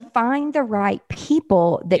find the right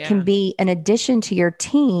people that can be an addition to your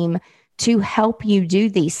team to help you do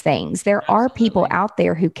these things. There are people out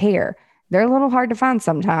there who care. They're a little hard to find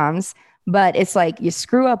sometimes, but it's like you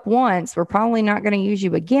screw up once, we're probably not going to use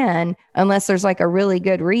you again unless there's like a really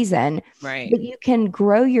good reason. Right. But you can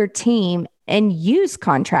grow your team and use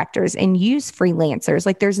contractors and use freelancers.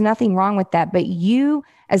 Like there's nothing wrong with that. But you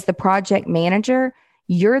as the project manager,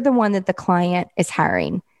 you're the one that the client is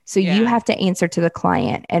hiring. So you have to answer to the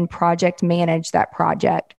client and project manage that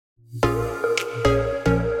project.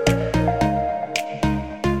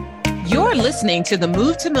 You're listening to the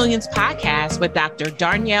Move to Millions podcast with Dr.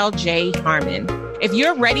 Darnyelle J. Harmon. If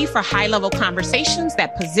you're ready for high-level conversations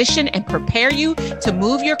that position and prepare you to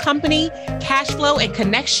move your company, cash flow, and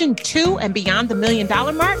connection to and beyond the $1 million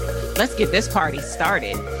mark, let's get this party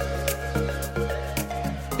started.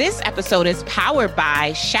 This episode is powered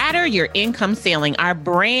by Shatter Your Income Ceiling, our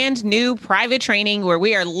brand new private training where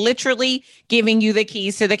we are literally giving you the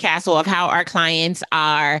keys to the castle of how our clients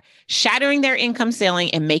are shattering their income ceiling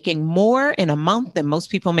and making more in a month than most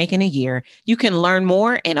people make in a year. You can learn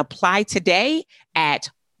more and apply today at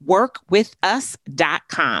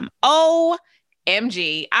workwithus.com.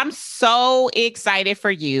 OMG, I'm so excited for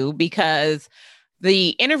you because the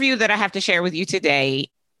interview that I have to share with you today,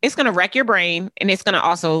 it's going to wreck your brain and it's going to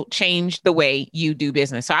also change the way you do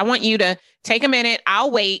business. So I want you to take a minute. I'll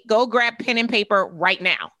wait. Go grab pen and paper right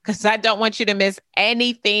now because I don't want you to miss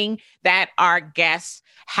anything that our guest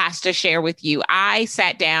has to share with you. I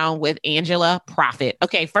sat down with Angela Proffitt.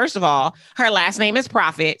 Okay, first of all, her last name is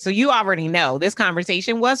Proffitt. So you already know this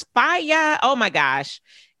conversation was fire. Oh my gosh.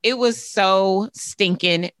 It was so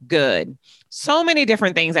stinking good. So many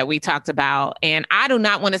different things that we talked about. And I do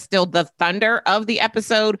not want to steal the thunder of the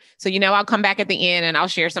episode. So, I'll come back at the end and I'll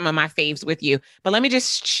share some of my faves with you. But let me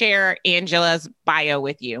just share Angela's bio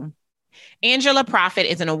with you. Angela Proffitt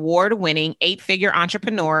is an award-winning 8-figure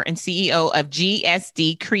entrepreneur and CEO of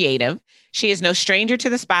GSD Creative. She is no stranger to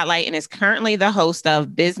the spotlight and is currently the host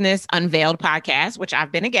of Business Unveiled podcast, which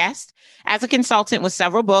I've been a guest. As a consultant with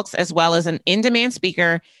several books, as well as an in-demand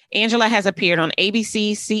speaker, Angela has appeared on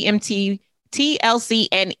ABC, CMT, TLC,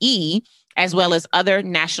 and E, as well as other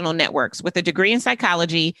national networks. With a degree in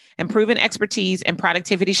psychology and proven expertise in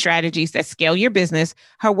productivity strategies that scale your business,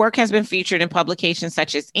 her work has been featured in publications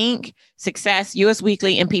such as Inc., Success, US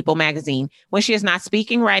Weekly, and People magazine. When she is not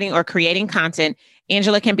speaking, writing, or creating content,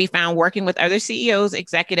 Angela can be found working with other CEOs,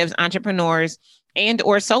 executives, entrepreneurs, and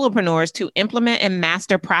or solopreneurs to implement and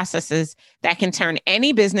master processes that can turn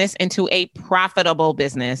any business into a profitable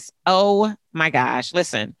business. Oh my gosh.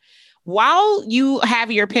 Listen, while you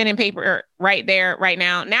have your pen and paper right there, right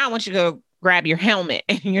now I want you to go grab your helmet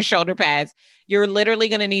and your shoulder pads. You're literally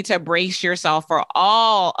going to need to brace yourself for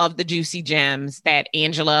all of the juicy gems that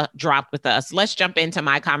Angela dropped with us. Let's jump into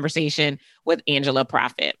my conversation with Angela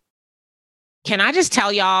Proffitt. Can I just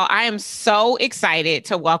tell y'all, I am so excited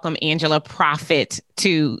to welcome Angela Proffitt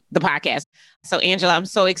to the podcast. So Angela, I'm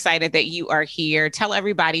so excited that you are here. Tell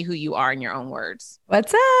everybody who you are in your own words.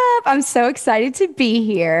 What's up? I'm so excited to be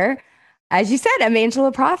here. As you said, I'm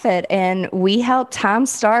Angela Proffitt, and we help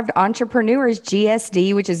time-starved entrepreneurs,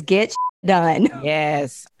 GSD, which is get done.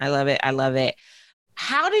 Yes, I love it. I love it.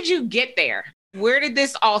 How did you get there? Where did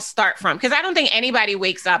this all start from? Because I don't think anybody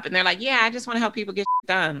wakes up and they're like, yeah, I just want to help people get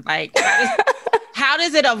done. Like, how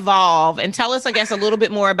does it evolve? And tell us, I guess, a little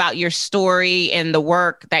bit more about your story and the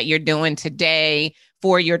work that you're doing today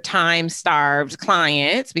for your time-starved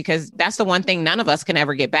clients, because that's the one thing none of us can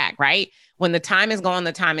ever get back, right? When the time is gone,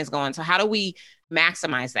 the time is gone. So how do we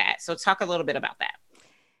maximize that? So talk a little bit about that.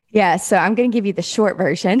 Yeah, so I'm going to give you the short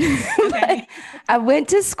version. Okay. I went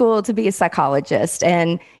to school to be a psychologist,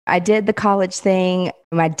 and I did the college thing.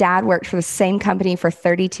 My dad worked for the same company for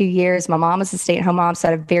 32 years. My mom was a stay-at-home mom, so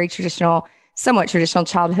I had a very somewhat traditional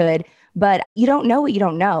childhood. But you don't know what you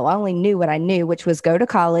don't know. I only knew what I knew, which was go to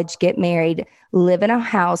college, get married, live in a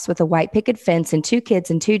house with a white picket fence and 2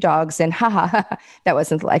 kids and 2 dogs. And that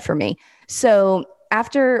wasn't the life for me. So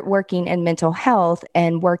after working in mental health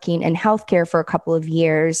and working in healthcare for a couple of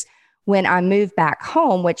years, when I moved back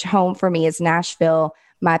home, which home for me is Nashville,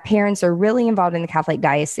 my parents are really involved in the Catholic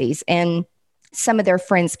diocese, and some of their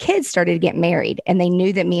friends' kids started to get married, and they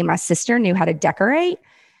knew that me and my sister knew how to decorate.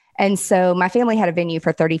 And so my family had a venue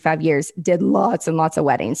for 35 years, did lots and lots of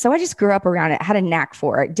weddings. So I just grew up around it, had a knack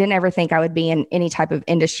for it, didn't ever think I would be in any type of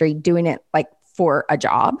industry doing it like for a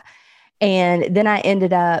job. And then I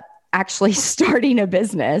ended up actually starting a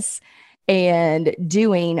business and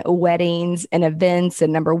doing weddings and events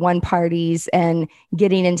and number one parties and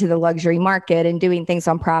getting into the luxury market and doing things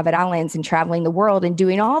on private islands and traveling the world and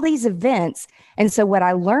doing all these events. And so what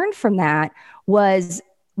I learned from that was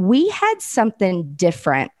we had something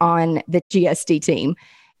different on the GSD team.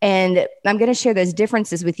 And I'm going to share those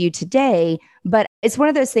differences with you today, but it's one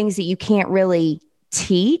of those things that you can't really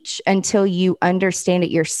teach until you understand it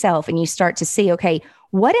yourself and you start to see, okay,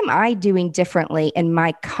 what am I doing differently in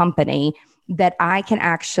my company that I can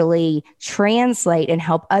actually translate and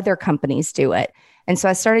help other companies do it? And so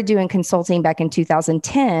I started doing consulting back in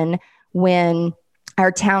 2010 when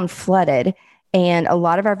our town flooded and a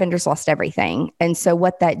lot of our vendors lost everything. And so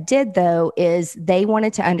what that did, though, is they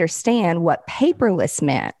wanted to understand what paperless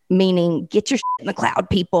meant, meaning get your shit in the cloud,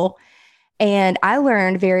 people. And I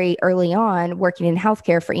learned very early on working in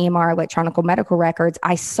healthcare for EMR, electronic medical records,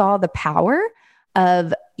 I saw the power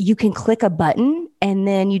of you can click a button and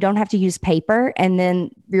then you don't have to use paper. And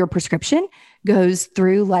then your prescription goes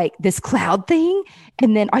through like this cloud thing.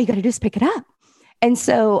 And then all you got to do is pick it up. And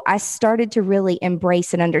so I started to really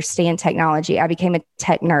embrace and understand technology. I became a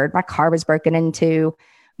tech nerd. My car was broken into.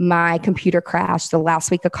 My computer crashed the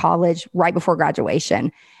last week of college, right before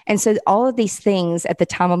graduation. And so all of these things at the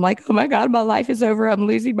time, I'm like, oh my God, my life is over. I'm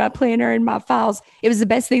losing my planner and my files. It was the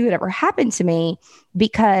best thing that ever happened to me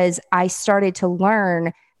because I started to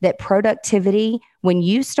learn that productivity, when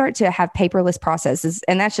you start to have paperless processes,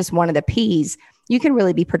 and that's just one of the P's, you can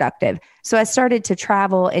really be productive. So I started to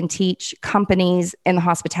travel and teach companies in the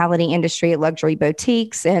hospitality industry at luxury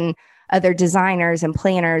boutiques and other designers and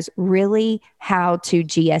planners really how to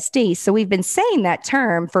GSD. So we've been saying that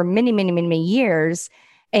term for many, many, many, many years.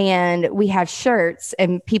 And we have shirts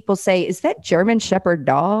and people say, is that German Shepherd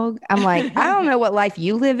dog? I'm like, I don't know what life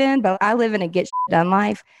you live in, but I live in a get shit done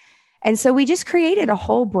life. And so we just created a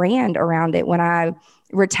whole brand around it when I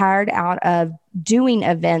retired out of doing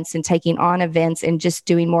events and taking on events and just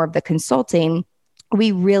doing more of the consulting.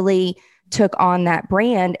 We really took on that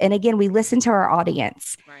brand. And again, we listened to our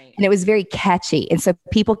audience and it was very catchy. And so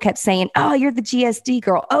people kept saying, oh, you're the GSD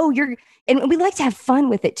girl. Oh, and we like to have fun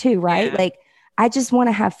with it too, right? Yeah. Like, I just want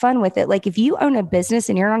to have fun with it. Like if you own a business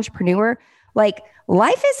and you're an entrepreneur, like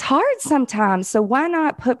life is hard sometimes. So why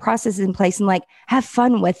not put processes in place and like have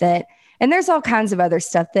fun with it? And there's all kinds of other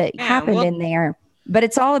stuff that happened in there, but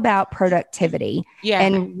it's all about productivity. Yeah.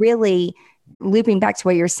 And really looping back to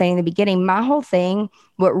what you were saying in the beginning, my whole thing,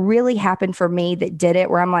 what really happened for me that did it,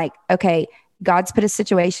 where I'm like, okay, God's put a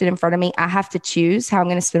situation in front of me. I have to choose how I'm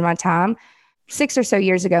going to spend my time. 6 or so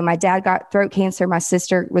years ago, my dad got throat cancer. My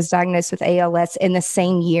sister was diagnosed with ALS in the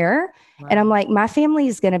same year. Wow. And I'm like, my family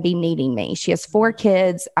is going to be needing me. She has 4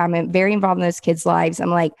 kids. I'm very involved in those kids' lives.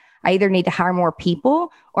 I'm like, I either need to hire more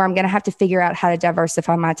people or I'm going to have to figure out how to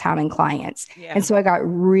diversify my time and clients. Yeah. And so I got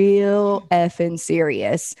real effing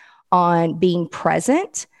serious on being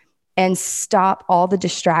present and stop all the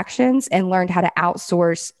distractions and learned how to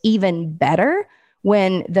outsource even better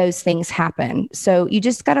when those things happen. So you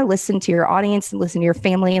just got to listen to your audience and listen to your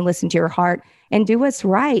family and listen to your heart and do what's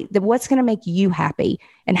right, what's going to make you happy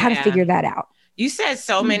and how to figure that out. You said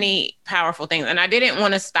so many powerful things, and I didn't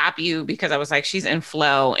want to stop you because I was like, she's in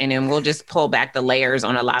flow, and then we'll just pull back the layers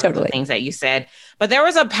on a lot of the things that you said. But there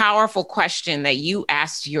was a powerful question that you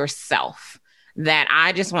asked yourself that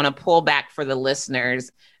I just want to pull back for the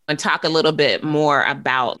listeners and talk a little bit more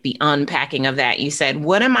about the unpacking of that. You said,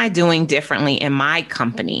 what am I doing differently in my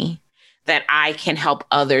company that I can help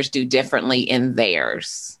others do differently in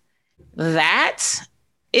theirs? That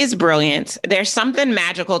is brilliant. There's something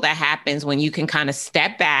magical that happens when you can kind of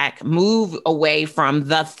step back, move away from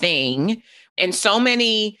the thing. And so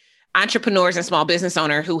many entrepreneurs and small business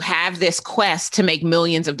owners who have this quest to make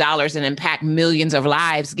millions of dollars and impact millions of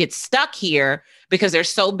lives get stuck here because they're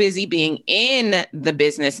so busy being in the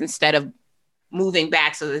business instead of moving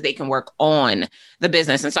back so that they can work on the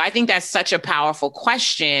business. And so I think that's such a powerful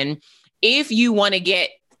question if you want to get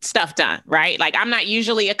stuff done, right? Like I'm not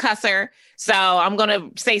usually a cusser, so I'm going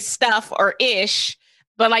to say stuff or ish,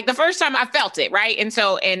 but like the first time I felt it, right? And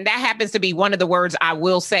that happens to be one of the words I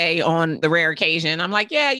will say on the rare occasion. I'm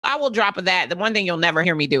like, yeah, I will drop that. The one thing you'll never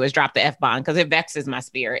hear me do is drop the F-bomb because it vexes my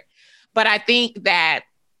spirit. But I think that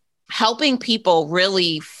helping people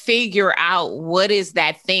really figure out what is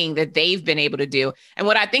that thing that they've been able to do. And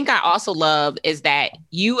what I think I also love is that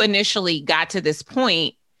you initially got to this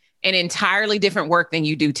point in entirely different work than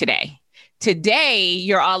you do today. Today,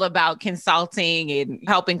 you're all about consulting and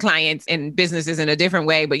helping clients and businesses in a different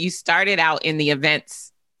way, but you started out in the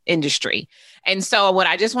events industry. And so what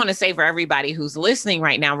I just want to say for everybody who's listening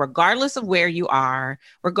right now, regardless of where you are,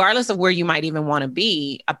 regardless of where you might even want to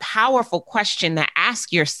be, a powerful question to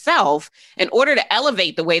ask yourself in order to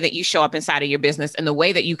elevate the way that you show up inside of your business and the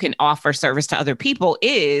way that you can offer service to other people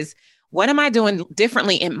is, what am I doing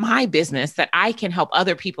differently in my business that I can help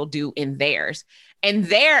other people do in theirs? And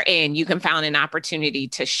therein, you can find an opportunity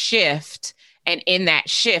to shift. And in that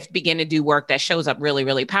shift, begin to do work that shows up really,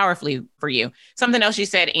 really powerfully for you. Something else you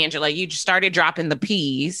said, Angela, you just started dropping the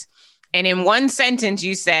P's. And in one sentence,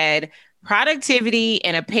 you said, productivity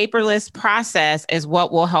in a paperless process is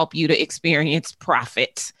what will help you to experience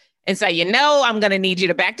profit. And so, I'm going to need you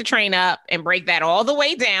to back the train up and break that all the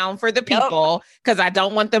way down for the people, because I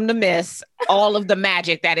don't want them to miss all of the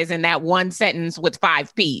magic that is in that one sentence with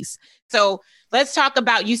 5 P's. So let's talk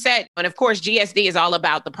about, you said, and of course, GSD is all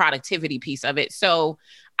about the productivity piece of it. So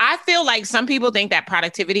I feel like some people think that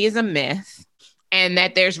productivity is a myth and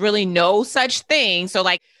that there's really no such thing. So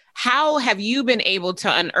like, how have you been able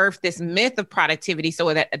to unearth this myth of productivity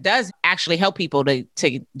so that it does actually help people to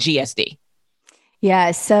GSD?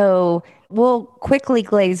 Yeah, so we'll quickly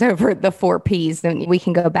glaze over the 4 Ps, then we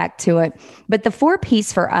can go back to it. But the 4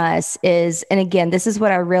 Ps for us is, and again, this is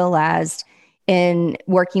what I realized in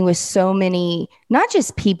working with so many, not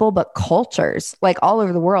just people, but cultures, like all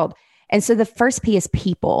over the world. And so the first P is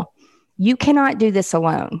people. You cannot do this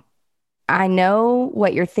alone. I know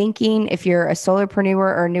what you're thinking if you're a solopreneur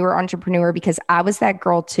or a newer entrepreneur, because I was that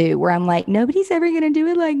girl too, where I'm like, nobody's ever going to do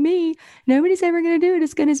it like me. Nobody's ever going to do it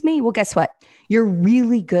as good as me. Well, guess what? You're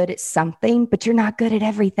really good at something, but you're not good at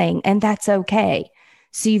everything. And that's okay.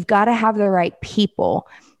 So you've got to have the right people.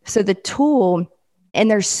 So the tool, and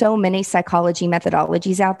there's so many psychology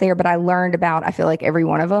methodologies out there, but I learned about, I feel like every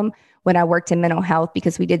one of them when I worked in mental health,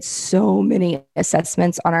 because we did so many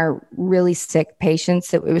assessments on our really sick patients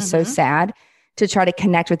that it was so sad to try to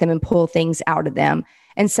connect with them and pull things out of them.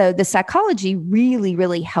 And so the psychology really,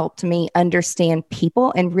 really helped me understand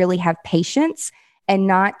people and really have patience and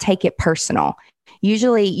not take it personal.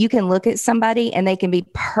 Usually you can look at somebody and they can be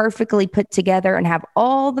perfectly put together and have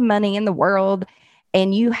all the money in the world,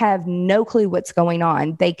 and you have no clue what's going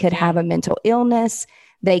on. They could have a mental illness.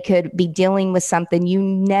 They could be dealing with something. You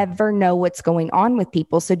never know what's going on with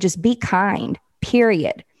people. So just be kind,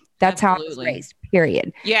 period. That's Absolutely. How I was raised,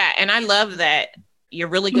 period. Yeah. And I love that you're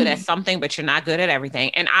really good at something, but you're not good at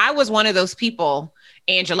everything. And I was one of those people,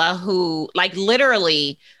 Angela, who like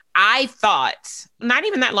literally, I thought not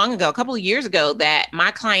even that long ago, a couple of years ago, that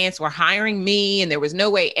my clients were hiring me and there was no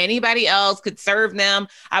way anybody else could serve them.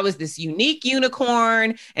 I was this unique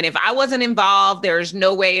unicorn. And if I wasn't involved, there's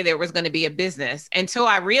no way there was going to be a business, until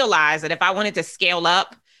I realized that if I wanted to scale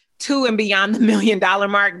up to and beyond the $1 million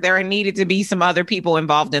mark, there needed to be some other people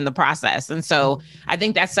involved in the process. And so I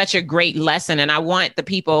think that's such a great lesson. And I want the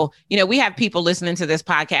people, we have people listening to this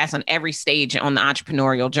podcast on every stage on the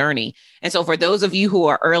entrepreneurial journey. And so for those of you who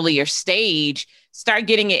are earlier stage, start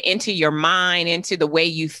getting it into your mind, into the way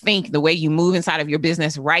you think, the way you move inside of your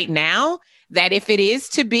business right now, that if it is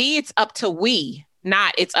to be, it's up to we,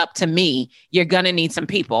 not it's up to me. You're going to need some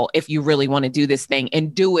people if you really want to do this thing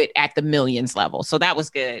and do it at the millions level. So that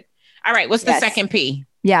was good. All right. What's the second P?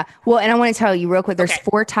 Yeah. Well, and I want to tell you real quick, there's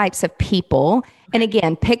 4 types of people. And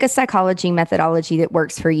again, pick a psychology methodology that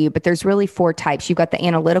works for you, but there's really 4 types. You've got the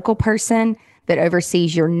analytical person that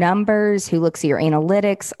oversees your numbers, who looks at your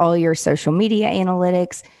analytics, all your social media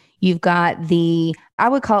analytics. You've got I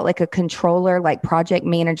would call it like a controller, like project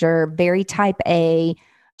manager, very type A,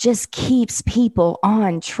 just keeps people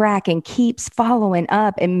on track and keeps following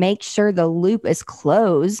up and make sure the loop is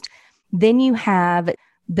closed. Then you have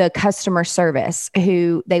the customer service,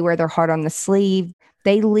 who they wear their heart on the sleeve.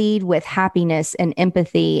 They lead with happiness and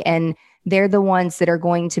empathy, and they're the ones that are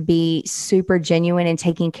going to be super genuine and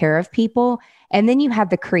taking care of people. And then you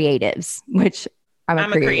have the creatives, which I'm a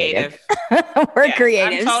creative. We're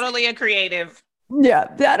creatives. I'm totally a creative. Yeah,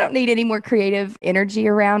 I don't need any more creative energy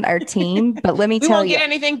around our team. But let me tell you, we won't get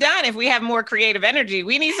anything done if we have more creative energy.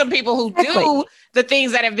 We need some people who do the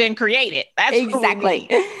things that have been created. That's exactly.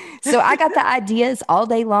 So I got the ideas all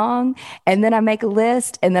day long, and then I make a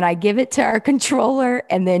list, and then I give it to our controller,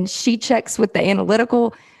 and then she checks with the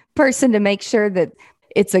analytical person to make sure that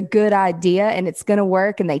it's a good idea and it's going to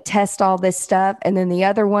work, and they test all this stuff. And then the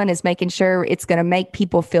other one is making sure it's going to make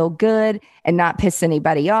people feel good and not piss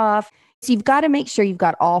anybody off. So you've got to make sure you've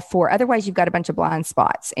got all 4. Otherwise, you've got a bunch of blind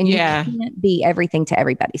spots, and you can't be everything to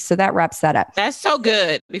everybody. So that wraps that up. That's so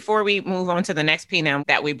good. Before we move on to the next P now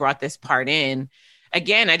that we brought this part in,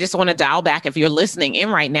 again, I just want to dial back. If you're listening in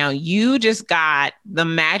right now, you just got the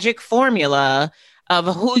magic formula of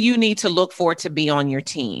who you need to look for to be on your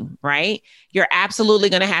team, right? You're absolutely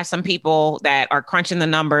going to have some people that are crunching the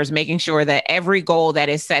numbers, making sure that every goal that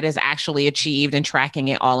is set is actually achieved and tracking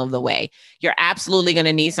it all of the way. You're absolutely going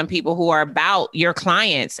to need some people who are about your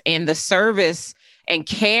clients and the service and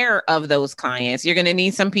care of those clients. You're going to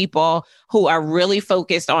need some people who are really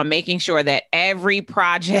focused on making sure that every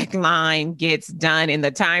project line gets done in the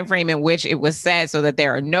time frame in which it was set so that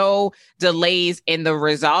there are no delays in the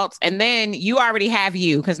results. And then you already have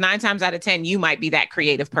you, because 9 times out of 10, you might be that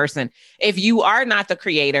creative person. If you are not the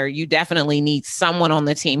creator, you definitely need someone on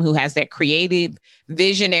the team who has that creative,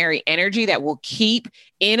 visionary energy that will keep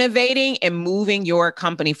innovating and moving your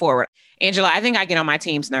company forward. Angela, I think I get on my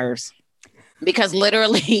team's nerves. Because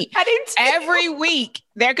literally every week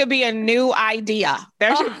there could be a new idea.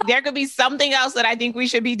 There could be something else that I think we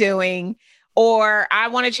should be doing, or I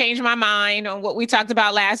want to change my mind on what we talked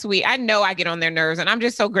about last week. I know I get on their nerves, and I'm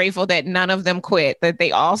just so grateful that none of them quit, that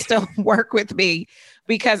they all still work with me,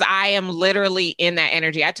 because I am literally in that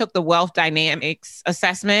energy. I took the wealth dynamics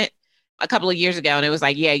assessment a couple of years ago, and it was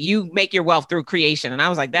like, yeah, you make your wealth through creation. And I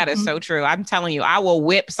was like, that is so true. I'm telling you, I will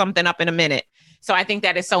whip something up in a minute. So I think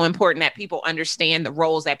that is so important that people understand the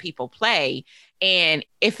roles that people play. And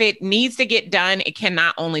if it needs to get done, it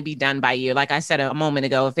cannot only be done by you. Like I said a moment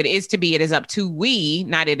ago, if it is to be, it is up to we,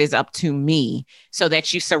 not it is up to me, so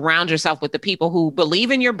that you surround yourself with the people who believe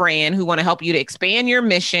in your brand, who want to help you to expand your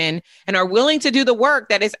mission, and are willing to do the work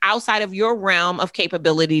that is outside of your realm of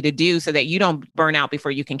capability to do, so that you don't burn out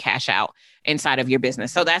before you can cash out inside of your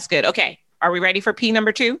business. So that's good. Okay. Are we ready for P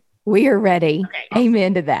number 2? We are ready. Okay.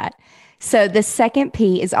 Amen to that. So the second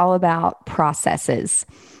P is all about processes.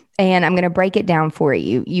 And I'm going to break it down for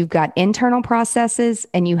you. You've got internal processes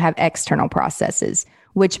and you have external processes,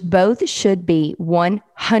 which both should be 100%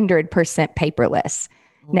 paperless.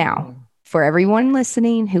 Now, for everyone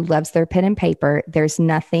listening who loves their pen and paper, there's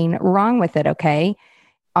nothing wrong with it, okay?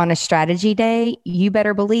 On a strategy day, you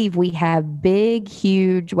better believe we have we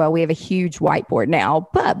have a huge whiteboard now,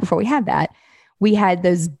 but before we had that, we had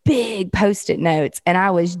those big Post-it notes, and I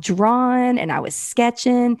was drawing and I was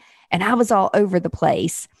sketching and I was all over the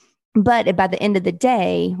place. But by the end of the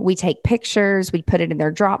day, we take pictures, we put it in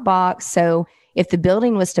their Dropbox. So if the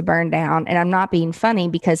building was to burn down, and I'm not being funny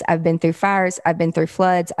because I've been through fires, I've been through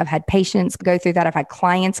floods, I've had patients go through that, I've had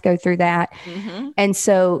clients go through that. And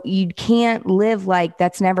so you can't live like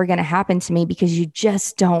that's never going to happen to me, because you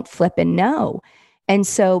just don't flip and know. And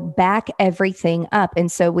so back everything up. And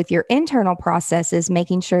so with your internal processes,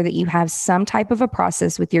 making sure that you have some type of a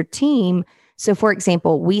process with your team. So for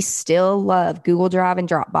example, we still love Google Drive and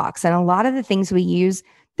Dropbox. And a lot of the things we use,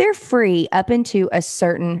 they're free up into a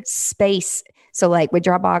certain space. So like with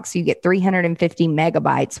Dropbox, you get 350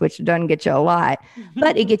 megabytes, which doesn't get you a lot,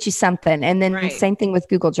 but it gets you something. And then same thing with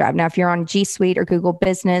Google Drive. Now, if you're on G Suite or Google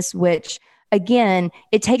Business, which again,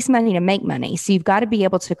 it takes money to make money. So you've got to be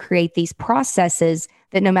able to create these processes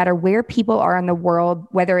that no matter where people are in the world,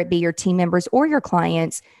 whether it be your team members or your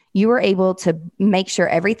clients, you are able to make sure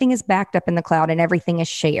everything is backed up in the cloud and everything is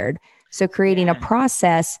shared. So creating a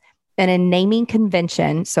process and a naming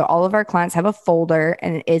convention. So all of our clients have a folder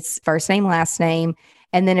and it's first name, last name.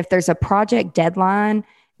 And then if there's a project deadline,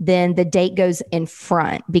 then the date goes in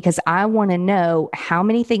front, because I want to know how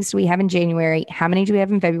many things do we have in January? How many do we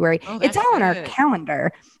have in February? It's all on our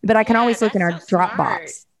calendar, but I can always look in our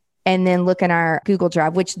Dropbox and then look in our Google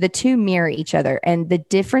Drive, which the two mirror each other. And the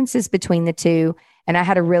differences between the two, and I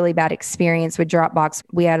had a really bad experience with Dropbox.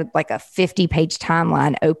 We had like a 50-page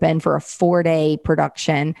timeline open for a 4-day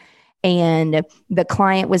production. And the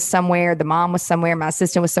client was somewhere, the mom was somewhere, my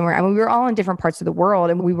assistant was somewhere. I mean, we were all in different parts of the world,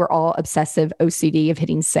 and we were all obsessive OCD of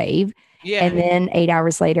hitting save. Yeah. And then 8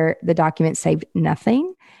 hours later, the document saved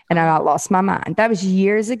nothing, and I lost my mind. That was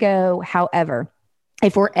years ago. However,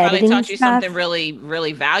 if we're editing, taught you something really,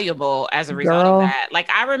 really valuable as a result of that. Like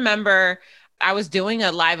I remember I was doing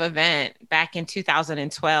a live event back in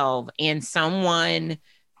 2012, and someone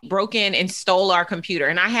broke in and stole our computer,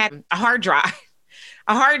 and I had a hard drive.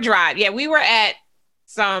 A hard drive. Yeah, we were at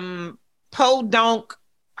some podunk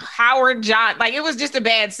Howard John. Like it was just a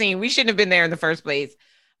bad scene. We shouldn't have been there in the first place.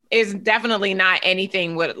 It's definitely not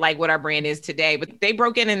anything like what our brand is today. But they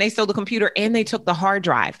broke in and they stole the computer and they took the hard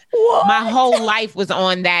drive. What? My whole life was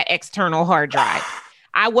on that external hard drive.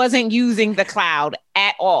 I wasn't using the cloud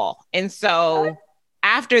at all. And so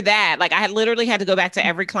after that, like I had literally had to go back to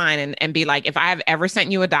every client and be like, if I have ever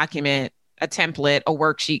sent you a document, a template, a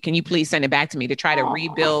worksheet, can you please send it back to me to try to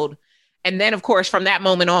rebuild? And then of course, from that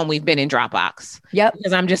moment on, we've been in Dropbox. Yep.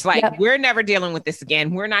 Because I'm just like, we're never dealing with this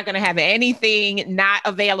again. We're not going to have anything not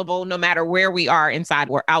available, no matter where we are, inside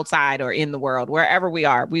or outside or in the world, wherever we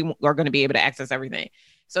are going to be able to access everything.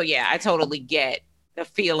 So yeah, I totally get the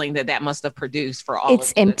feeling that must have produced for all.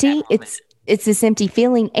 It's empty. It's this empty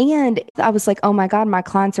feeling. And I was like, oh my God, my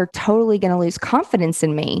clients are totally going to lose confidence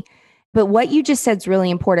in me. But what you just said is really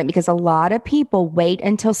important because a lot of people wait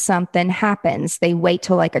until something happens. They wait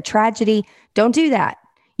till like a tragedy. Don't do that.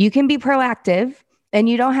 You can be proactive and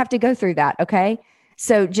you don't have to go through that. Okay.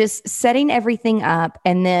 So just setting everything up.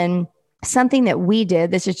 And then something that we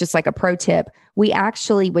did, this is just like a pro tip. We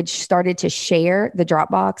actually started to share the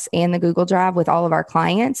Dropbox and the Google Drive with all of our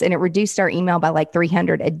clients, and it reduced our email by like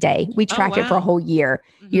 300 a day. We tracked it for a whole year,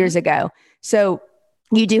 years ago. So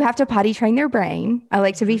you do have to potty train their brain. I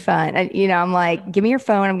like to be fun. I'm like, give me your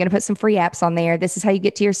phone. I'm going to put some free apps on there. This is how you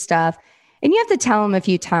get to your stuff. And you have to tell them a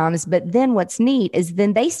few times. But then what's neat is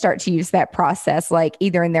then they start to use that process, like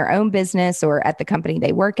either in their own business or at the company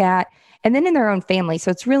they work at, and then in their own family. So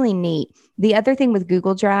it's really neat. The other thing with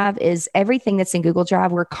Google Drive is everything that's in Google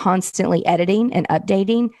Drive, we're constantly editing and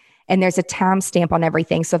updating. And there's a timestamp on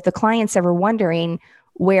everything. So if the client's ever wondering,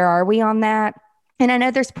 where are we on that? And I know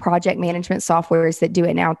there's project management softwares that do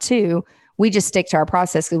it now too. We just stick to our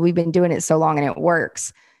process because we've been doing it so long and it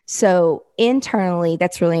works. So internally,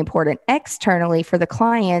 that's really important. Externally, for the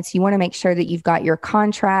clients, you want to make sure that you've got your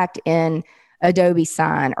contract in Adobe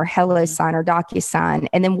Sign or HelloSign or DocuSign.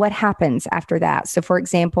 And then what happens after that? So for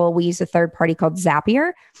example, we use a third party called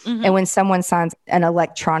Zapier. And when someone signs an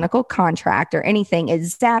electronic contract or anything, it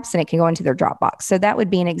zaps and it can go into their Dropbox. So that would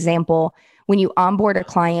be an example. When you onboard a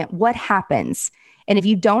client, what happens? And if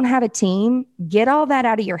you don't have a team, get all that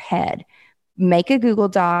out of your head. Make a Google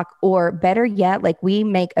Doc, or better yet, like we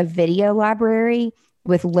make a video library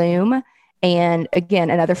with Loom. And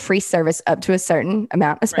again, another free service up to a certain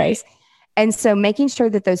amount of space. Right. And so making sure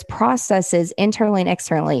that those processes internally and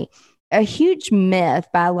externally, a huge myth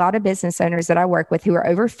by a lot of business owners that I work with who are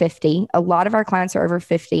over 50, a lot of our clients are over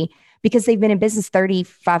 50 because they've been in business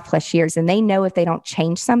 35 plus years, and they know if they don't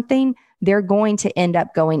change something, they're going to end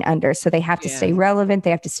up going under. So they have to stay relevant.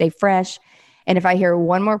 They have to stay fresh. And if I hear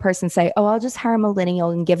one more person say, oh, I'll just hire a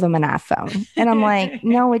millennial and give them an iPhone. And I'm like,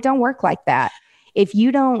 no, it don't work like that. If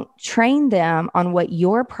you don't train them on what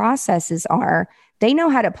your processes are, they know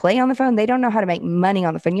how to play on the phone. They don't know how to make money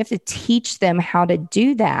on the phone. You have to teach them how to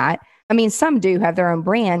do that. I mean, some do have their own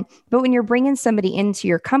brand, but when you're bringing somebody into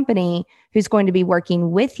your company who's going to be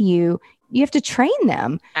working with you, you have to train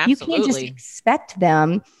them. Absolutely. You can't just expect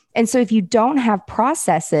them. And so if you don't have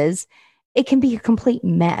processes, it can be a complete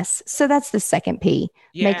mess. So that's the second P,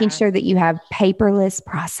 making sure that you have paperless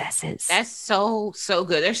processes. That's so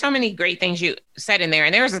good. There's so many great things you said in there.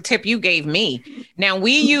 And there's a tip you gave me. Now,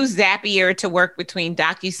 we use Zapier to work between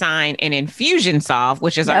DocuSign and Infusionsoft,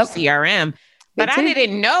 which is our CRM. But I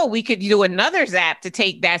didn't know we could do another Zap to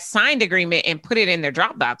take that signed agreement and put it in their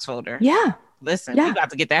Dropbox folder. Yeah. Listen, we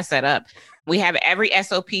got to get that set up. We have every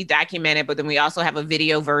SOP documented, but then we also have a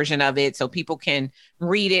video version of it so people can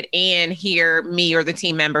read it and hear me or the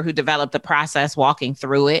team member who developed the process walking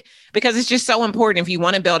through it, because it's just so important. If you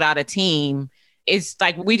want to build out a team, it's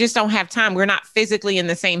like, we just don't have time. We're not physically in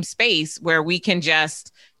the same space where we can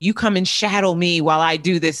just, you come and shadow me while I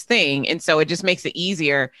do this thing. And so it just makes it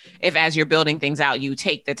easier if, as you're building things out, you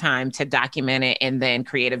take the time to document it and then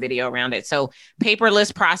create a video around it. So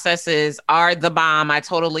paperless processes are the bomb. I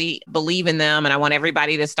totally believe in them, and I want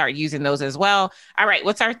everybody to start using those as well. All right.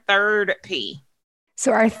 What's our third P?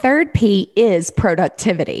 So our third P is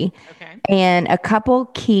productivity. Okay. And a couple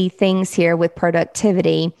key things here with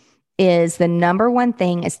productivity is the number one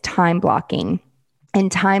thing is time blocking. And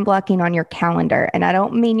time blocking on your calendar. And I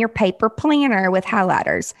don't mean your paper planner with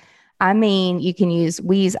highlighters. I mean, we use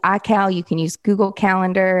iCal, you can use Google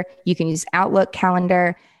Calendar, you can use Outlook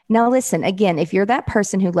Calendar. Now, listen, again, if you're that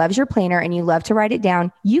person who loves your planner and you love to write it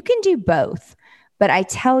down, you can do both. But I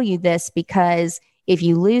tell you this because if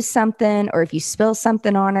you lose something, or if you spill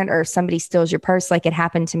something on it, or if somebody steals your purse, like it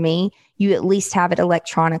happened to me, you at least have it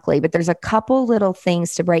electronically. But there's a couple little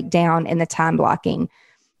things to break down in the time blocking.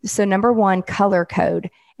 So number one, color code.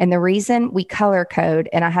 And the reason we color code,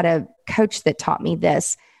 and I had a coach that taught me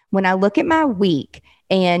this, when I look at my week,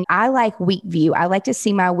 and I like week view, I like to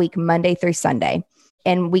see my week Monday through Sunday,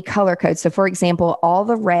 and we color code. So for example, all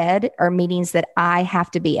the red are meetings that I have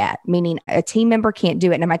to be at, meaning a team member can't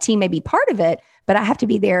do it. Now my team may be part of it, but I have to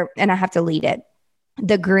be there and I have to lead it.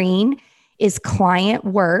 The green is client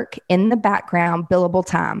work in the background, billable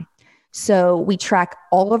time. So we track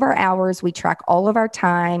all of our hours, we track all of our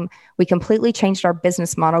time. We completely changed our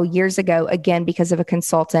business model years ago, again, because of a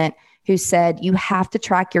consultant who said, you have to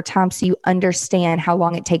track your time so you understand how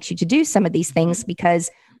long it takes you to do some of these things,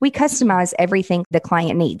 because we customize everything the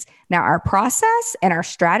client needs. Now, our process and our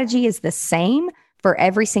strategy is the same for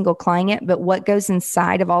every single client, but what goes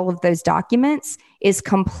inside of all of those documents is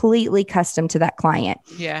completely custom to that client.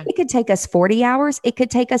 Yeah. It could take us 40 hours. It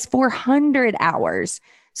could take us 400 hours.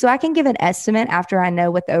 So I can give an estimate after I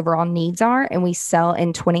know what the overall needs are, and we sell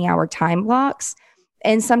in 20-hour time blocks.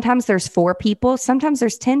 And sometimes there's 4 people, sometimes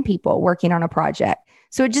there's 10 people working on a project.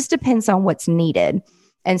 So it just depends on what's needed.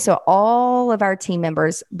 And so all of our team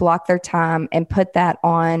members block their time and put that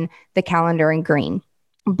on the calendar in green.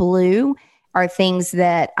 Blue are things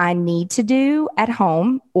that I need to do at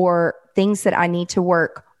home or things that I need to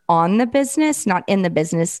work on the business, not in the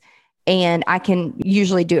business. And I can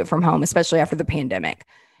usually do it from home, especially after the pandemic.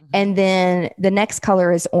 And then the next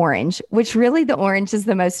color is orange, which really the orange is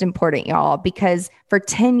the most important, y'all, because for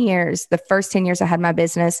 10 years, the first 10 years I had my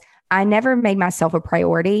business, I never made myself a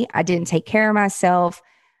priority. I didn't take care of myself.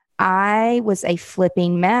 I was a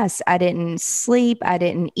flipping mess. I didn't sleep. I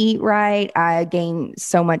didn't eat right. I gained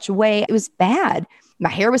so much weight. It was bad. My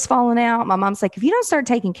hair was falling out. My mom's like, if you don't start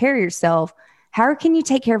taking care of yourself, how can you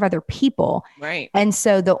take care of other people? Right. And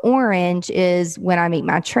so the orange is when I meet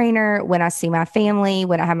my trainer, when I see my family,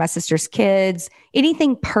 when I have my sister's kids,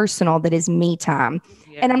 anything personal that is me time.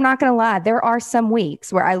 Yeah. And I'm not going to lie, there are some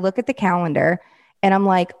weeks where I look at the calendar and I'm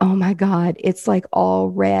like, oh my God, it's like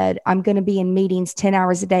all red. I'm going to be in meetings 10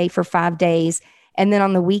 hours a day for 5 days. And then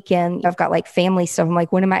on the weekend, I've got like family stuff. I'm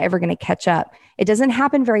like, when am I ever going to catch up? It doesn't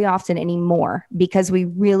happen very often anymore because we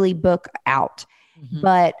really book out. Mm-hmm.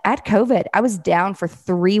 But at COVID, I was down for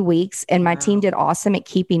 3 weeks and my team did awesome at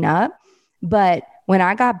keeping up. But when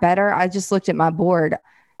I got better, I just looked at my board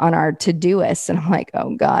on our to-doist and I'm like,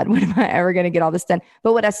 oh God, when am I ever going to get all this done?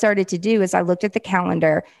 But what I started to do is I looked at the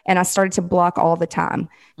calendar and I started to block all the time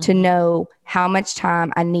to know how much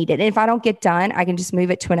time I needed. And if I don't get done, I can just move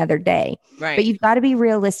it to another day. Right. But you've got to be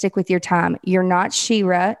realistic with your time. You're not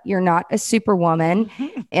She-Ra. You're not a superwoman.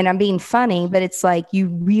 And I'm being funny, but it's like you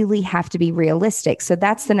really have to be realistic. So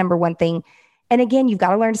that's the number one thing. And again, you've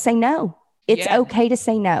got to learn to say no. It's okay to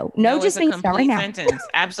say no. No just means no right now. Sentence.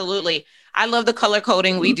 Absolutely. I love the color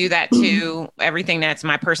coding. We do that too. Everything that's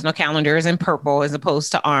my personal calendar is in purple as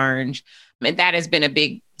opposed to orange. And that has been a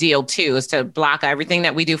big deal too, is to block everything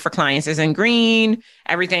that we do for clients is in green.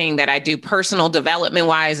 Everything that I do personal development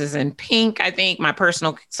wise is in pink. I think my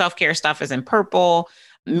personal self-care stuff is in purple.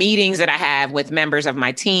 Meetings that I have with members of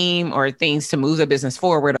my team or things to move the business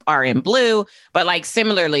forward are in blue. But like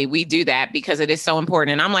similarly, we do that because it is so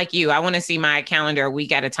important. And I'm like you, I want to see my calendar a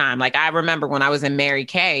week at a time. Like I remember when I was in Mary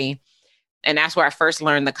Kay, and that's where I first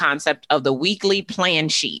learned the concept of the weekly plan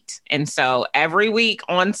sheet. And so every week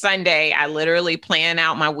on Sunday, I literally plan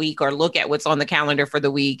out my week or look at what's on the calendar for the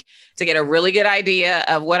week to get a really good idea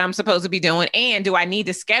of what I'm supposed to be doing. And do I need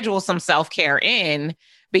to schedule some self-care in?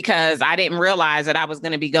 Because I didn't realize that I was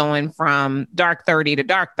going to be going from dark 30 to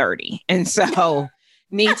dark 30. And so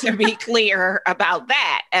need to be clear about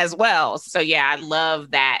that as well. So yeah, I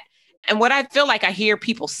love that. And what I feel like I hear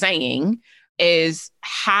people saying is,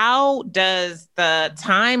 how does the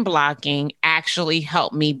time blocking actually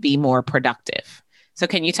help me be more productive? So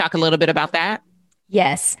can you talk a little bit about that?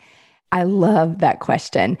 Yes. I love that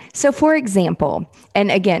question. So for example,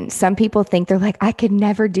 and again, some people think they're like, I could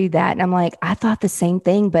never do that. And I'm like, I thought the same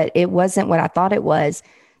thing, but it wasn't what I thought it was.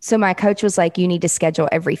 So my coach was like, you need to schedule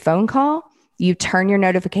every phone call. You turn your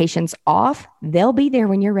notifications off. They'll be there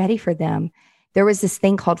when you're ready for them. There was this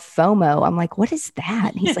thing called FOMO. I'm like, what is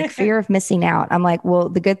that? And he's like, fear of missing out. I'm like, well,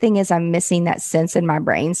 the good thing is I'm missing that sense in my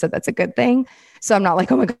brain. So that's a good thing. So I'm not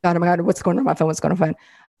like, oh my God, what's going on my phone? What's going on my phone?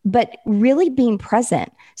 But really being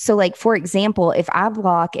present. So like, for example, if I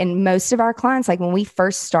block, and most of our clients, like when we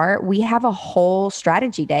first start, we have a whole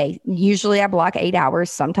strategy day. Usually I block 8 hours.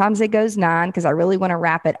 Sometimes it goes 9 because I really want to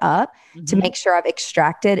wrap it up to make sure I've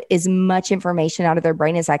extracted as much information out of their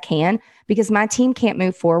brain as I can, because my team can't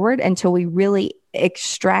move forward until we really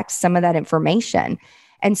extract some of that information.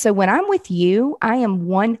 And so when I'm with you, I am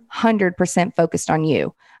 100% focused on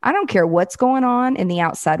you. I don't care what's going on in the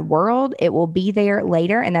outside world. It will be there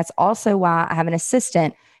later. And that's also why I have an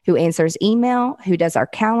assistant who answers email, who does our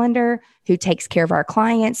calendar, who takes care of our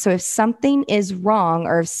clients. So if something is wrong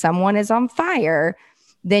or if someone is on fire,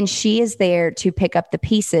 then she is there to pick up the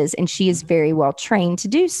pieces, and she is very well trained to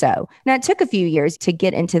do so. Now, it took a few years to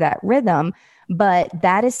get into that rhythm, but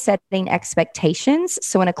that is setting expectations.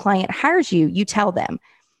 So when a client hires you, you tell them.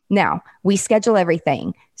 Now, we schedule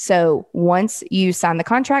everything. So once you sign the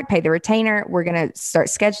contract, pay the retainer, we're going to start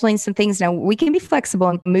scheduling some things. Now, we can be flexible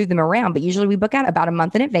and move them around, but usually we book out about a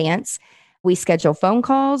month in advance. We schedule phone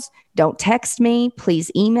calls. Don't text me.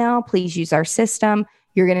 Please email. Please use our system.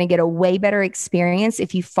 You're going to get a way better experience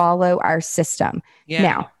if you follow our system. Yeah.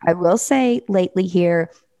 Now, I will say lately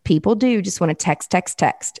here, people do just want to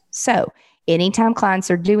text. So anytime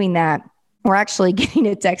clients are doing that, we're actually getting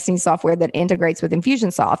a texting software that integrates with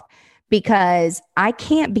Infusionsoft, because I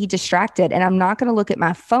can't be distracted, and I'm not going to look at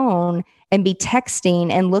my phone and be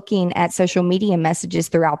texting and looking at social media messages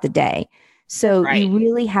throughout the day. So you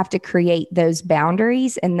really have to create those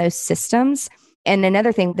boundaries and those systems. And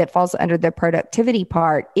another thing that falls under the productivity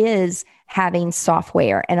part is having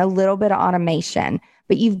software and a little bit of automation.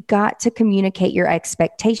 But you've got to communicate your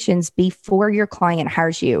expectations before your client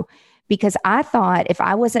hires you. Because I thought if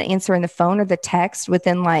I wasn't answering the phone or the text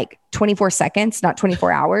within like 24 seconds, not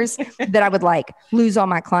 24 hours, that I would like lose all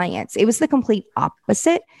my clients. It was the complete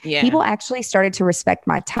opposite. Yeah. People actually started to respect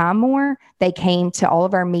my time more. They came to all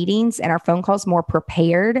of our meetings and our phone calls more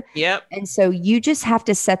prepared. Yep. And so you just have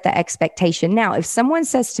to set the expectation. Now, if someone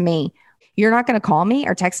says to me, you're not going to call me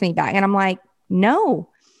or text me back, and I'm like, no,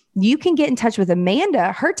 you can get in touch with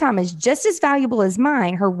Amanda. Her time is just as valuable as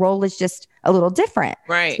mine. Her role is just a little different.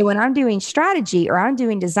 Right. So when I'm doing strategy or I'm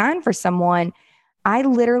doing design for someone, I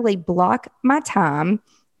literally block my time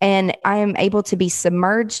and I am able to be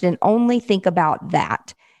submerged and only think about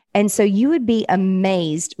that. And so you would be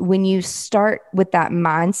amazed when you start with that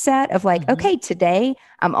mindset of like, okay, today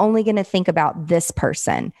I'm only going to think about this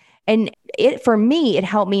person. And for me, it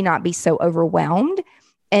helped me not be so overwhelmed.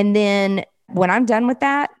 And then when I'm done with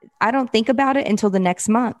that, I don't think about it until the next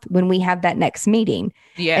month when we have that next meeting.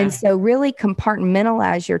 Yeah. And so really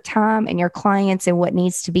compartmentalize your time and your clients and what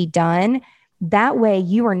needs to be done. That way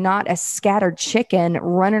you are not a scattered chicken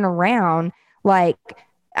running around. Like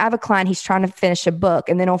I have a client, he's trying to finish a book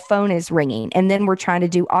and then a phone is ringing. And then we're trying to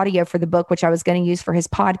do audio for the book, which I was going to use for his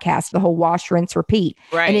podcast, the whole wash, rinse, repeat.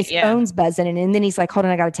 Right. And his phone's buzzing. And then he's like, hold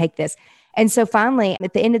on, I got to take this. And so finally,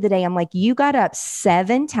 at the end of the day, I'm like, you got up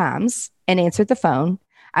 7 times and answered the phone.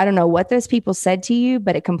 I don't know what those people said to you,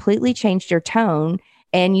 but it completely changed your tone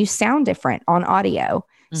and you sound different on audio.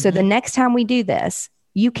 So the next time we do this,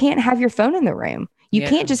 you can't have your phone in the room. You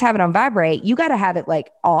can't just have it on vibrate. You got to have it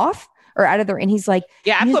like off or out of the, and he's like,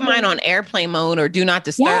 yeah, I put mine on airplane mode or do not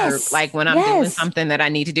disturb. Like when I'm doing something that I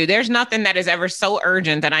need to do, there's nothing that is ever so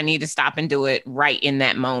urgent that I need to stop and do it right in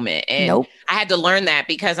that moment. And I had to learn that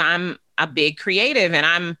because I'm a big creative and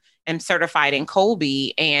I'm certified in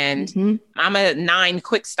Colby and I'm a 9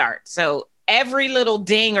 quick start. So every little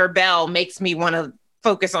ding or bell makes me want to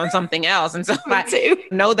focus on something else. And so I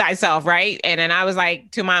know thyself, right? And then I was like,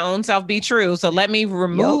 to my own self, be true. So let me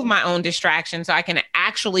remove my own distraction so I can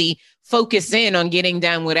actually focus in on getting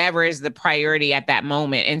done whatever is the priority at that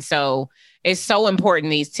moment. And so it's so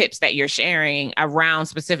important, these tips that you're sharing around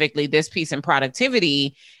specifically this piece in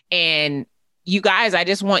productivity. And you guys, I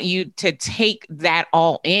just want you to take that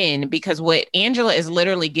all in because what Angela is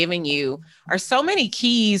literally giving you are so many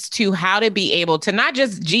keys to how to be able to not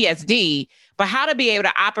just GSD, but how to be able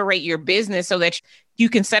to operate your business so that you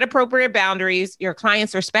can set appropriate boundaries, your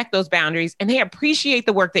clients respect those boundaries, and they appreciate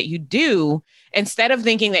the work that you do instead of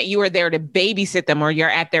thinking that you are there to babysit them or you're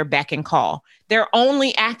at their beck and call. They're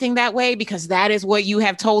only acting that way because that is what you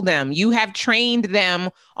have told them. You have trained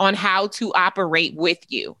them on how to operate with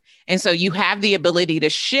you. And so you have the ability to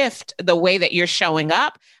shift the way that you're showing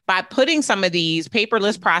up by putting some of these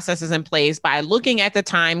paperless processes in place, by looking at the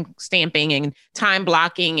time stamping and time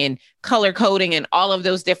blocking and color coding and all of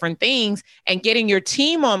those different things and getting your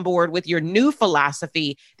team on board with your new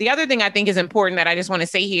philosophy. The other thing I think is important that I just want to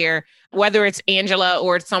say here, whether it's Angela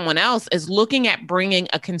or it's someone else, is looking at bringing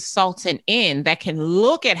a consultant in that can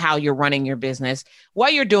look at how you're running your business,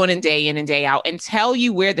 what you're doing in and day out, and tell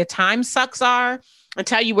you where the time sucks are and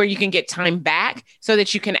tell you where you can get time back so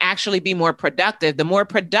that you can actually be more productive. The more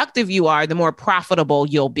productive you are, the more profitable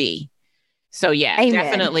you'll be. So yeah,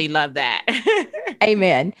 definitely love that.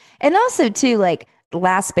 Amen. And also too, like the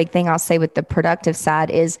last big thing I'll say with the productive side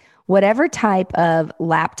is whatever type of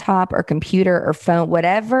laptop or computer or phone,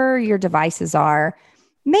 whatever your devices are,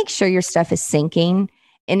 make sure your stuff is syncing.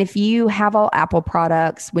 And if you have all Apple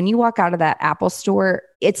products, when you walk out of that Apple store,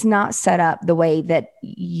 it's not set up the way that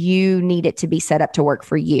you need it to be set up to work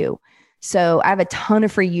for you. So I have a ton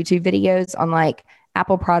of free YouTube videos on like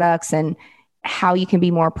Apple products and how you can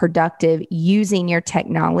be more productive using your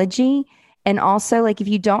technology. And also like if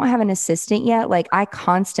you don't have an assistant yet, like I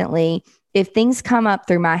constantly, if things come up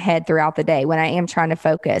through my head throughout the day when I am trying to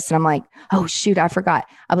focus and I'm like, oh shoot, I forgot.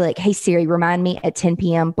 I'll be like, hey Siri, remind me at 10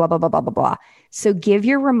 p.m., blah, blah, blah, blah, blah, blah. So give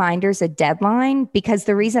your reminders a deadline because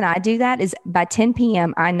the reason I do that is by 10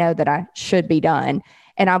 p.m., I know that I should be done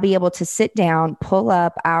and I'll be able to sit down, pull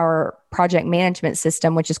up our project management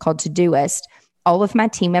system, which is called Todoist. All of my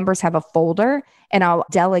team members have a folder and I'll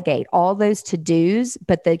delegate all those to-dos.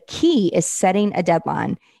 But the key is setting a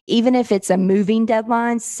deadline. even if it's a moving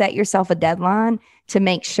deadline, set yourself a deadline to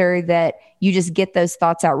make sure that you just get those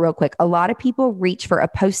thoughts out real quick. A lot of people reach for a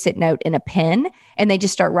Post-it note and a pen and they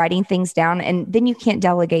just start writing things down, and then you can't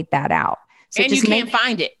delegate that out. So and you can't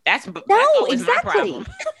find it. That's always exactly. my problem.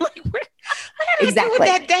 Like, what do I do with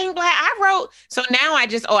that dang black? I wrote. So now I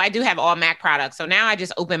do have all Mac products. So now I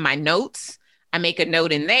just open my notes. I make a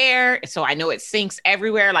note in there. So I know it syncs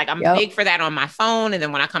everywhere. Like I'm big for that on my phone. And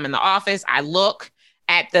then when I come in the office, I look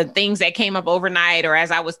at the things that came up overnight or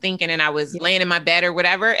as I was thinking and I was laying in my bed or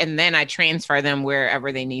whatever. And then I transfer them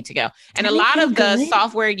wherever they need to go. And a lot of the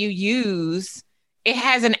software you use, it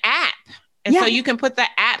has an app. And so you can put the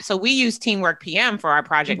app. So we use Teamwork PM for our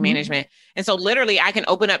project management. And so literally I can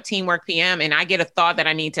open up Teamwork PM and I get a thought that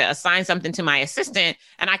I need to assign something to my assistant.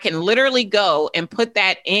 And I can literally go and put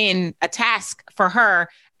that in a task for her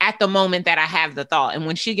at the moment that I have the thought. And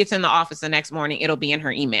when she gets in the office the next morning, it'll be in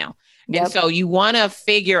her email. And so you want to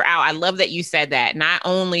figure out, I love that you said that, not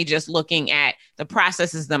only just looking at the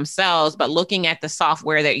processes themselves, but looking at the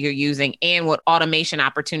software that you're using and what automation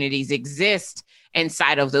opportunities exist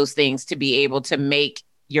inside of those things to be able to make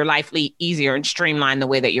your life easier and streamline the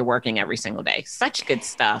way that you're working every single day. Such good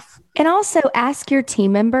stuff. And also ask your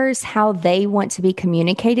team members how they want to be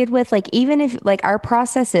communicated with. Like, even if like our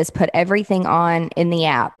process is put everything on in the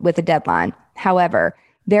app with a deadline. However,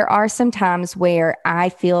 there are some times where I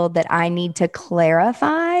feel that I need to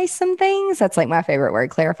clarify some things. That's like my favorite word,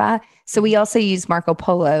 clarify. So we also use Marco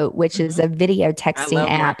Polo, which is a video texting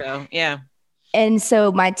app. Marco. Yeah. And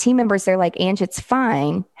so my team members, they're like, Ange, it's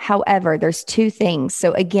fine. However, there's two things.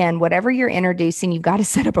 So again, whatever you're introducing, you've got to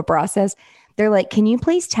set up a process. They're like, can you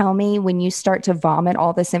please tell me when you start to vomit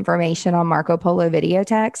all this information on Marco Polo video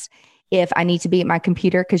text, if I need to be at my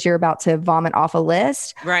computer because you're about to vomit off a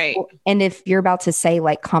list? Right. And if you're about to say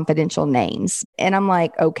like confidential names. And I'm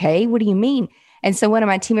like, okay, what do you mean? And so one of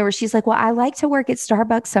my team members, she's like, well, I like to work at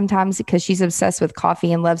Starbucks sometimes because she's obsessed with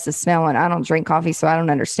coffee and loves the smell. And I don't drink coffee, so I don't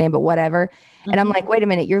understand, but whatever. And I'm like, wait a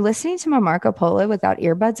minute, you're listening to my Marco Polo without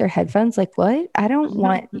earbuds or headphones? Like, what? I don't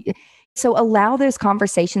want. So allow those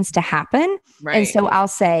conversations to happen. Right. And so I'll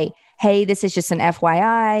say, hey, this is just an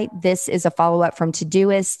FYI. This is a follow-up from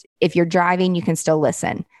Todoist. If you're driving, you can still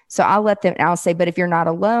listen. So I'll let them, I'll say, but if you're not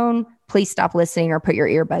alone, please stop listening or put your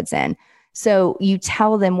earbuds in. So you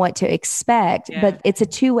tell them what to expect, but it's a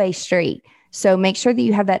two-way street. So make sure that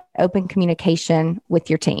you have that open communication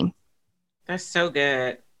with your team. That's so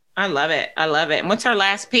good. I love it. I love it. And what's our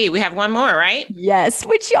last P? We have one more, right? Yes,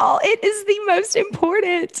 which y'all, it is the most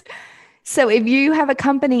important. So if you have a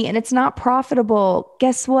company and it's not profitable,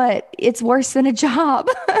 guess what? It's worse than a job.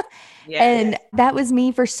 Yes. And that was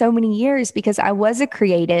me for so many years because I was a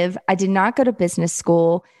creative. I did not go to business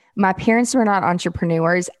school. My parents were not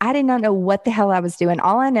entrepreneurs. I did not know what the hell I was doing.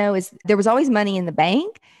 All I know is there was always money in the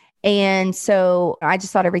bank. And so I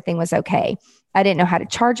just thought everything was okay. I didn't know how to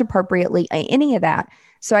charge appropriately, any of that.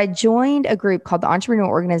 So I joined a group called the Entrepreneur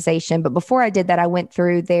Organization. But before I did that, I went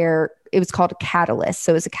through it was called a Catalyst.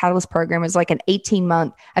 So it was a Catalyst program. It was like an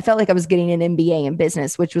 18-month. I felt like I was getting an MBA in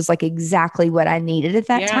business, which was like exactly what I needed at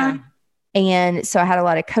that time. And so I had a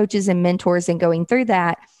lot of coaches and mentors in going through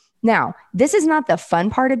that. Now, this is not the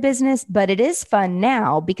fun part of business, but it is fun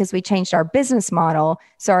now because we changed our business model.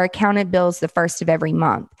 So our accountant bills the first of every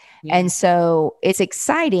month. Yeah. And so it's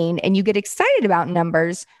exciting, and you get excited about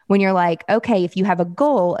numbers when you're like, okay, if you have a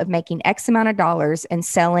goal of making X amount of dollars and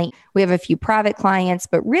selling, we have a few private clients,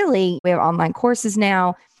 but really we have online courses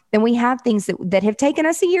now. Then we have things that have taken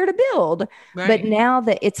us a year to build. Right. But now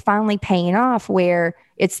that it's finally paying off, where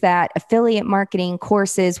it's that affiliate marketing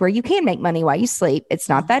courses where you can make money while you sleep. It's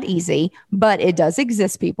not that easy, but it does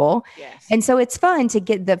exist, people. Yes. And so it's fun to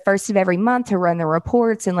get the first of every month to run the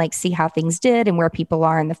reports and like see how things did and where people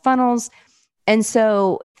are in the funnels. And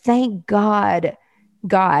so thank God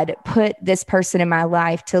put this person in my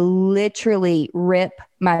life to literally rip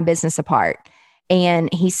my business apart.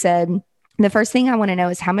 And he said, the first thing I want to know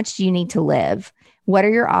is, how much do you need to live? What are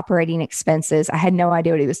your operating expenses? I had no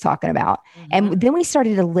idea what he was talking about. Mm-hmm. And then we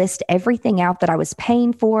started to list everything out that I was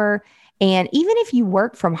paying for. And even if you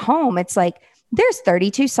work from home, it's like there's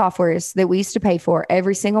 32 softwares that we used to pay for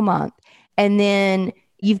every single month. And then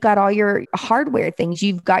you've got all your hardware things.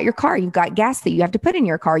 You've got your car. You've got gas that you have to put in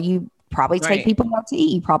your car. You probably take people out to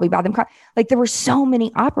eat. You probably buy them car. Like there were so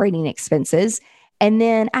many operating expenses. And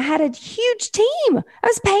then I had a huge team. I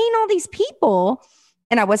was paying all these people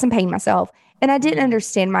and I wasn't paying myself. And I didn't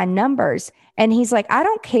understand my numbers. And he's like, I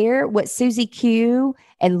don't care what Susie Q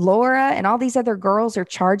and Laura and all these other girls are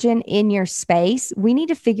charging in your space. We need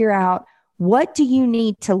to figure out, what do you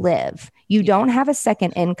need to live? You don't have a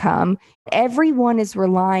second income. Everyone is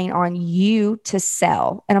relying on you to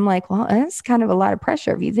sell. And I'm like, well, that's kind of a lot of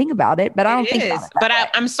pressure if you think about it, but I don't think about it. But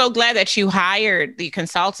I'm so glad that you hired the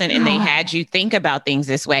consultant and they had you think about things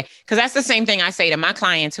this way. Because that's the same thing I say to my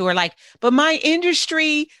clients who are like, but my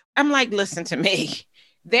industry, I'm like, listen to me.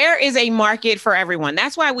 There is a market for everyone.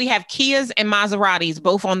 That's why we have Kias and Maseratis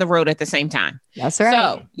both on the road at the same time. That's right.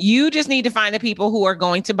 So you just need to find the people who are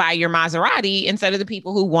going to buy your Maserati instead of the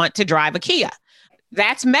people who want to drive a Kia.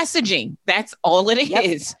 That's messaging. That's all it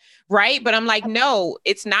is. Right. But I'm like, no,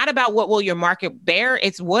 it's not about what will your market bear.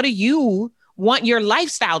 It's what do you want your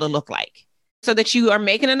lifestyle to look like so that you are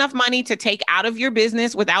making enough money to take out of your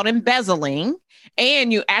business without embezzling.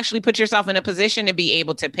 And you actually put yourself in a position to be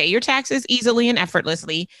able to pay your taxes easily and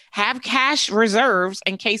effortlessly, have cash reserves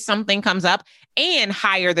in case something comes up, and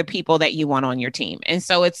hire the people that you want on your team. And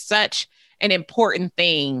so it's such an important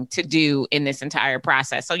thing to do in this entire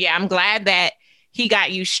process. So yeah, I'm glad that he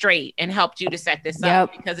got you straight and helped you to set this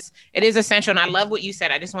up because it is essential. And I love what you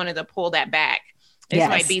said. I just wanted to pull that back. This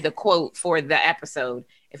might be the quote for the episode.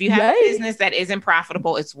 If you have a business that isn't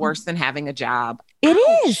profitable, it's worse than having a job. It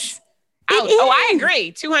is. I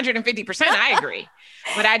agree. 250%. I agree.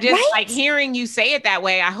 But I just like hearing you say it that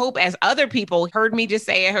way. I hope as other people heard me just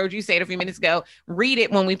say it, heard you say it a few minutes ago, read it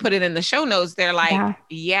when we put it in the show notes. They're like,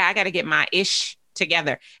 I got to get my ish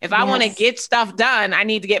together. If I want to get stuff done, I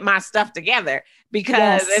need to get my stuff together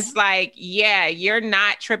because it's like, you're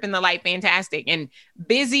not tripping the light fantastic. And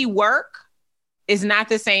busy work is not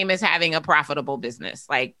the same as having a profitable business.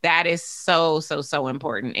 Like that is so, so, so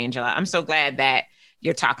important, Angela. I'm so glad that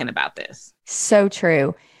you're talking about this. So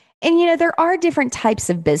true. And, there are different types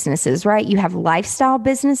of businesses, right? You have lifestyle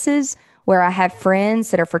businesses where I have friends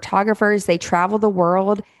that are photographers. They travel the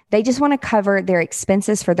world. They just want to cover their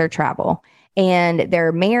expenses for their travel. And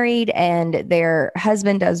they're married and their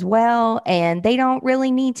husband does well. And they don't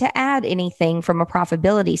really need to add anything from a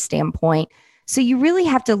profitability standpoint. So you really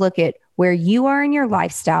have to look at where you are in your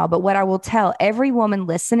lifestyle. But what I will tell every woman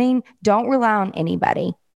listening, don't rely on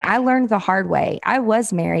anybody. I learned the hard way. I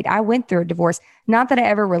was married. I went through a divorce. Not that I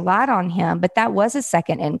ever relied on him, but that was a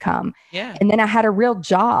second income. Yeah. And then I had a real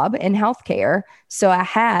job in healthcare. So I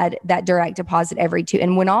had that direct deposit every 2.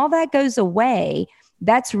 And when all that goes away,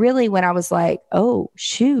 that's really when I was like, oh,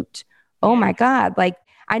 shoot. Oh my God. Like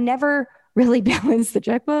I never really balanced the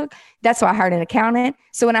checkbook. That's why I hired an accountant.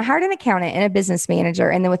 So when I hired an accountant and a business manager,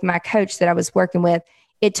 and then with my coach that I was working with,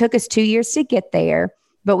 it took us 2 years to get there,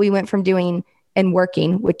 but we went from doing and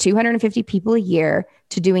working with 250 people a year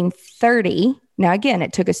to doing 30. Now, again,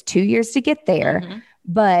 it took us 2 years to get there.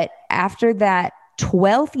 But after that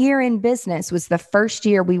 12th year in business was the first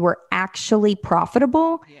year we were actually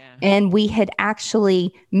profitable and we had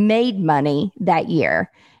actually made money that year.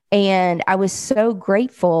 And I was so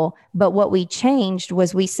grateful. But what we changed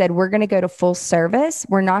was we said, we're going to go to full service.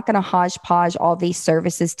 We're not going to hodgepodge all these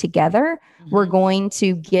services together. We're going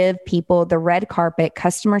to give people the red carpet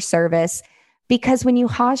customer service. Because when you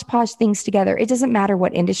hodgepodge things together, it doesn't matter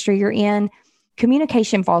what industry you're in,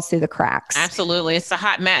 communication falls through the cracks. Absolutely. It's a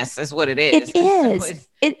hot mess is what it is.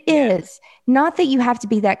 It is. Not that you have to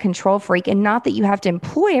be that control freak and not that you have to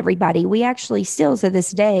employ everybody. We actually still to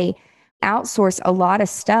this day outsource a lot of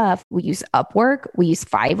stuff. We use Upwork, we use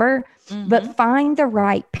Fiverr, but find the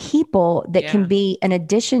right people that can be an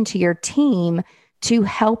addition to your team to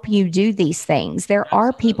help you do these things. There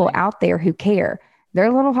are people out there who care. They're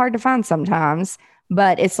a little hard to find sometimes,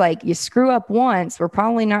 but it's like you screw up once, we're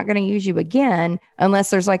probably not going to use you again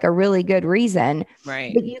unless there's like a really good reason.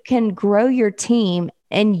 Right. But you can grow your team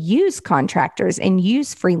and use contractors and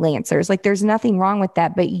use freelancers. Like there's nothing wrong with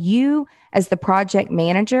that. But you as the project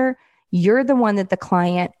manager, you're the one that the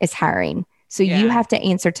client is hiring. So you have to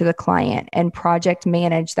answer to the client and project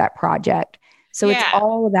manage that project. So it's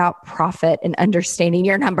all about profit and understanding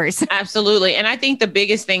your numbers. Absolutely. And I think the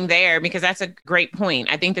biggest thing there, because that's a great point.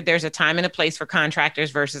 I think that there's a time and a place for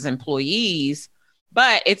contractors versus employees,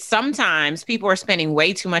 but it's sometimes people are spending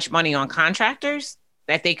way too much money on contractors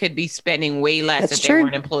that they could be spending way less if they were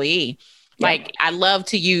an employee. Like I love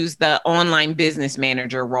to use the online business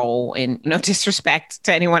manager role, and no disrespect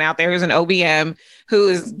to anyone out there who's an OBM who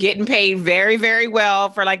is getting paid very, very well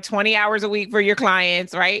for like 20 hours a week for your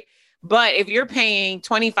clients, right? But if you're paying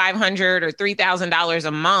 $2,500 or $3,000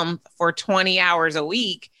 a month for 20 hours a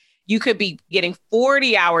week, you could be getting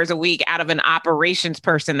 40 hours a week out of an operations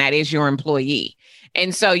person that is your employee.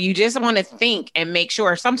 And so you just want to think and make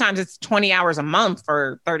sure sometimes it's 20 hours a month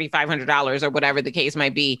for $3,500 or whatever the case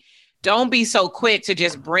might be. don't be so quick to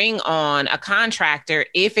just bring on a contractor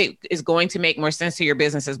if it is going to make more sense to your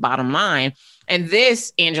business's bottom line. And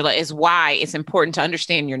this, Angela, is why it's important to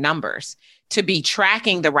understand your numbers, to be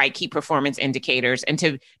tracking the right key performance indicators, and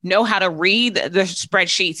to know how to read the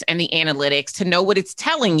spreadsheets and the analytics, to know what it's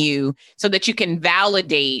telling you so that you can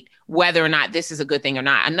validate whether or not this is a good thing or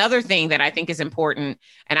not. Another thing that I think is important,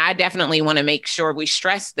 and I definitely want to make sure we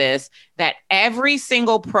stress this, that every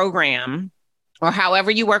single program, or however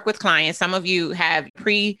you work with clients, some of you have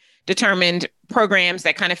predetermined programs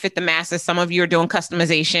that kind of fit the masses. Some of you are doing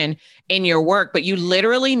customization in your work, but you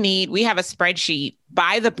literally we have a spreadsheet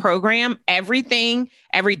by the program, everything,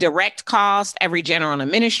 every direct cost, every general and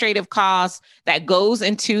administrative cost that goes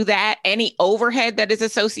into that, any overhead that is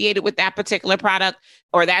associated with that particular product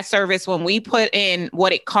or that service. When we put in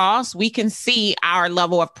what it costs, we can see our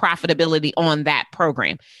level of profitability on that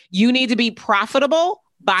program. You need to be profitable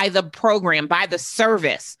by the program, by the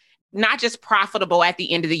service, not just profitable at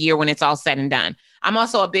the end of the year when it's all said and done. I'm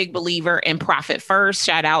also a big believer in profit first.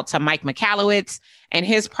 Shout out to Mike Michalowicz and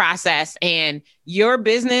his process. And your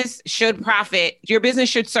business should profit. Your business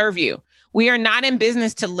should serve you. We are not in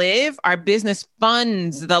business to live. Our business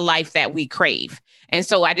funds the life that we crave. And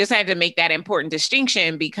so I just had to make that important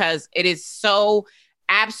distinction because it is so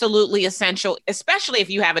absolutely essential, especially if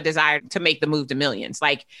you have a desire to make the move to millions.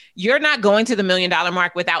 Like, you're not going to the $1 million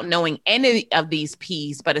mark without knowing any of these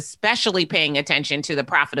P's, but especially paying attention to the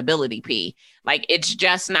profitability P. Like, it's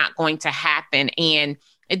just not going to happen. And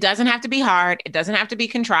it doesn't have to be hard. It doesn't have to be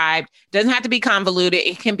contrived. It doesn't have to be convoluted.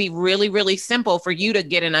 It can be really, really simple for you to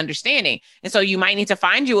get an understanding. And so you might need to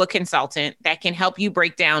find you a consultant that can help you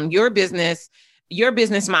break down your business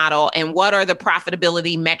model and what are the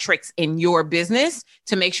profitability metrics in your business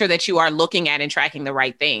to make sure that you are looking at and tracking the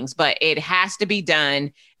right things. But it has to be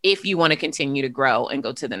done if you want to continue to grow and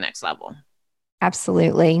go to the next level.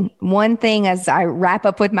 Absolutely. One thing as I wrap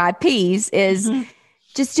up with my P's is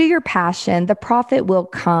just do your passion. The profit will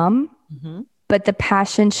come, but the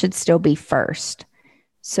passion should still be first.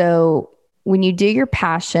 So when you do your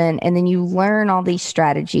passion and then you learn all these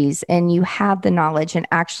strategies and you have the knowledge and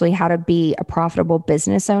actually how to be a profitable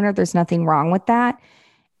business owner, there's nothing wrong with that.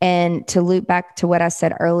 And to loop back to what I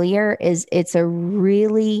said earlier is it's a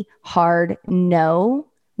really hard no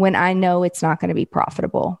when I know it's not going to be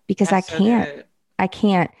profitable because That's I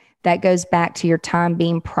can't. That goes back to your time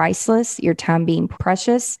being priceless, your time being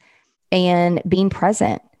precious, and being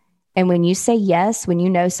present. And when you say yes, when you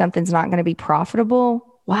know something's not going to be profitable,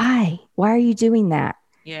 why? Why are you doing that?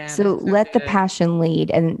 Yeah. So let the passion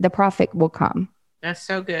lead and the profit will come. That's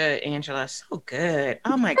so good, Angela. So good.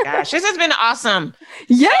 Oh my gosh. This has been awesome.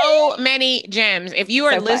 Yay! So many gems. If you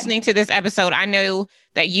are listening to this episode, I know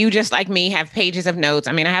that you, just like me, have pages of notes.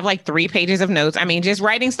 I mean, I have like 3 pages of notes. I mean, just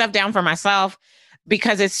writing stuff down for myself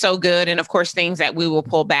because it's so good. And of course, things that we will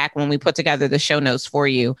pull back when we put together the show notes for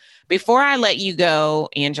you. Before I let you go,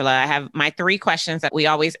 Angela, I have my 3 questions that we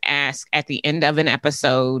always ask at the end of an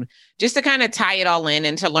episode, just to kind of tie it all in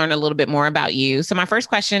and to learn a little bit more about you. So my first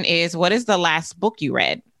question is, what is the last book you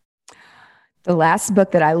read? The last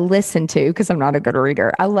book that I listened to, because I'm not a good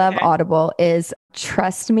reader, I love Audible, is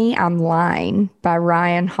Trust Me, I'm Lying by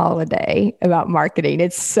Ryan Holiday about marketing.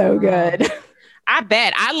 It's so good. I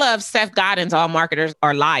bet. I love Seth Godin's All Marketers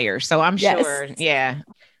Are Liars. So I'm sure. Yeah.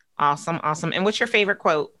 Awesome. Awesome. And what's your favorite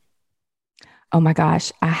quote? Oh my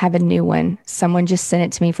gosh. I have a new one. Someone just sent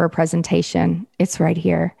it to me for a presentation. It's right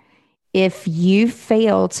here. If you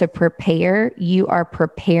fail to prepare, you are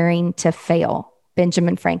preparing to fail.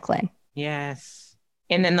 Benjamin Franklin. Yes.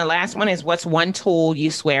 And then the last one is, what's one tool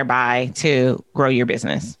you swear by to grow your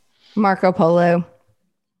business? Marco Polo.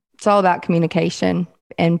 It's all about communication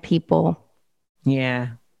and people. Yeah.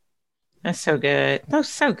 That's so good. That's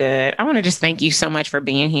so good. I want to just thank you so much for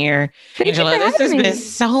being here, Angela. This has been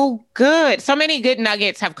so good. So many good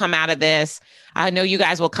nuggets have come out of this. I know you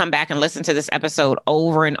guys will come back and listen to this episode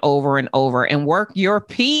over and over and over and work your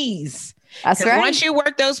P's. That's right. Once you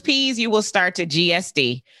work those P's, you will start to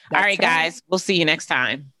GSD. All right, guys. We'll see you next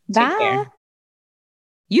time. Bye. Take care.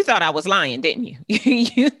 You thought I was lying, didn't you?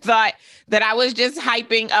 You thought that I was just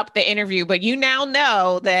hyping up the interview, but you now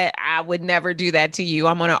know that I would never do that to you.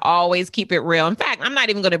 I'm going to always keep it real. In fact, I'm not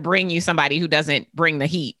even going to bring you somebody who doesn't bring the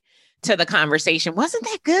heat to the conversation. Wasn't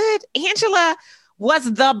that good? Angela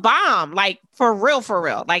was the bomb. Like, for real, for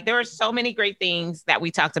real. Like, there are so many great things that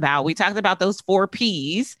we talked about. We talked about those 4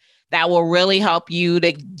 P's that will really help you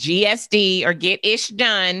to GSD or get ish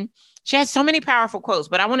done. She has so many powerful quotes,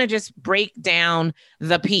 but I want to just break down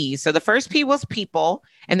the P's. So the first P was people,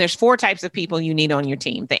 and there's 4 types of people you need on your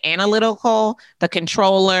team: the analytical, the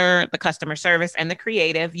controller, the customer service, and the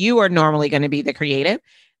creative. You are normally going to be the creative.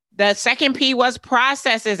 The second P was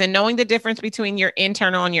processes and knowing the difference between your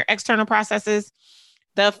internal and your external processes.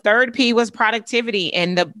 The third P was productivity.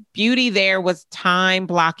 And the beauty there was time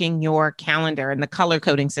blocking your calendar and the color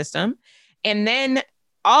coding system. And then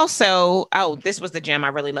also, this was the gem I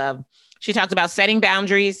really loved. She talked about setting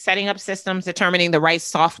boundaries, setting up systems, determining the right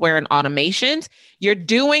software and automations. You're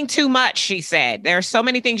doing too much, she said. There are so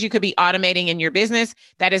many things you could be automating in your business.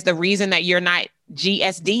 That is the reason that you're not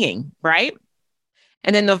GSDing, right?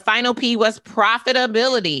 And then the final P was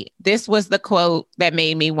profitability. This was the quote that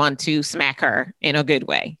made me want to smack her in a good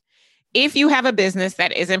way. If you have a business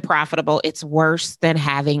that isn't profitable, it's worse than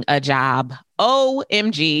having a job.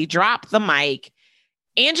 OMG, drop the mic.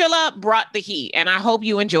 Angela brought the heat, and I hope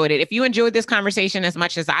you enjoyed it. If you enjoyed this conversation as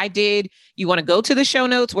much as I did, you want to go to the show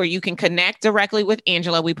notes where you can connect directly with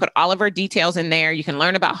Angela. We put all of her details in there. You can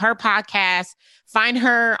learn about her podcast, find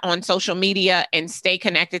her on social media, and stay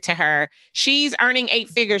connected to her. She's earning 8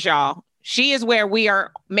 figures, y'all. She is where we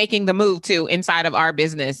are making the move to inside of our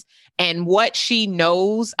business. And what she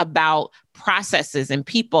knows about processes and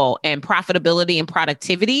people and profitability and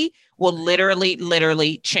productivity will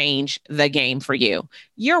literally change the game for you.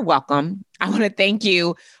 You're welcome. I want to thank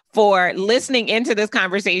you for listening into this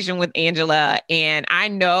conversation with Angela. And I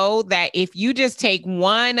know that if you just take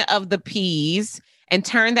one of the P's and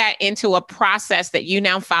turn that into a process that you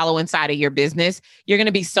now follow inside of your business, you're going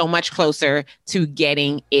to be so much closer to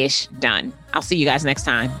getting ish done. I'll see you guys next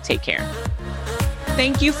time. Take care.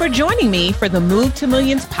 Thank you for joining me for the Move to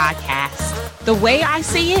Millions podcast. The way I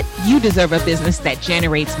see it, you deserve a business that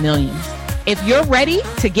generates millions. If you're ready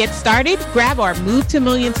to get started, grab our Move to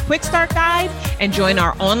Millions Quick Start Guide and join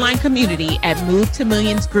our online community at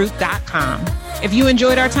movetomillionsgroup.com. If you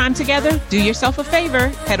enjoyed our time together, do yourself a favor,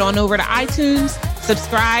 head on over to iTunes,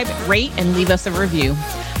 subscribe, rate, and leave us a review.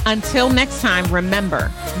 Until next time,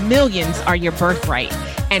 remember, millions are your birthright.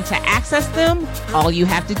 And to access them, all you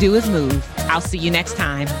have to do is move. I'll see you next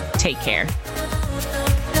time. Take care.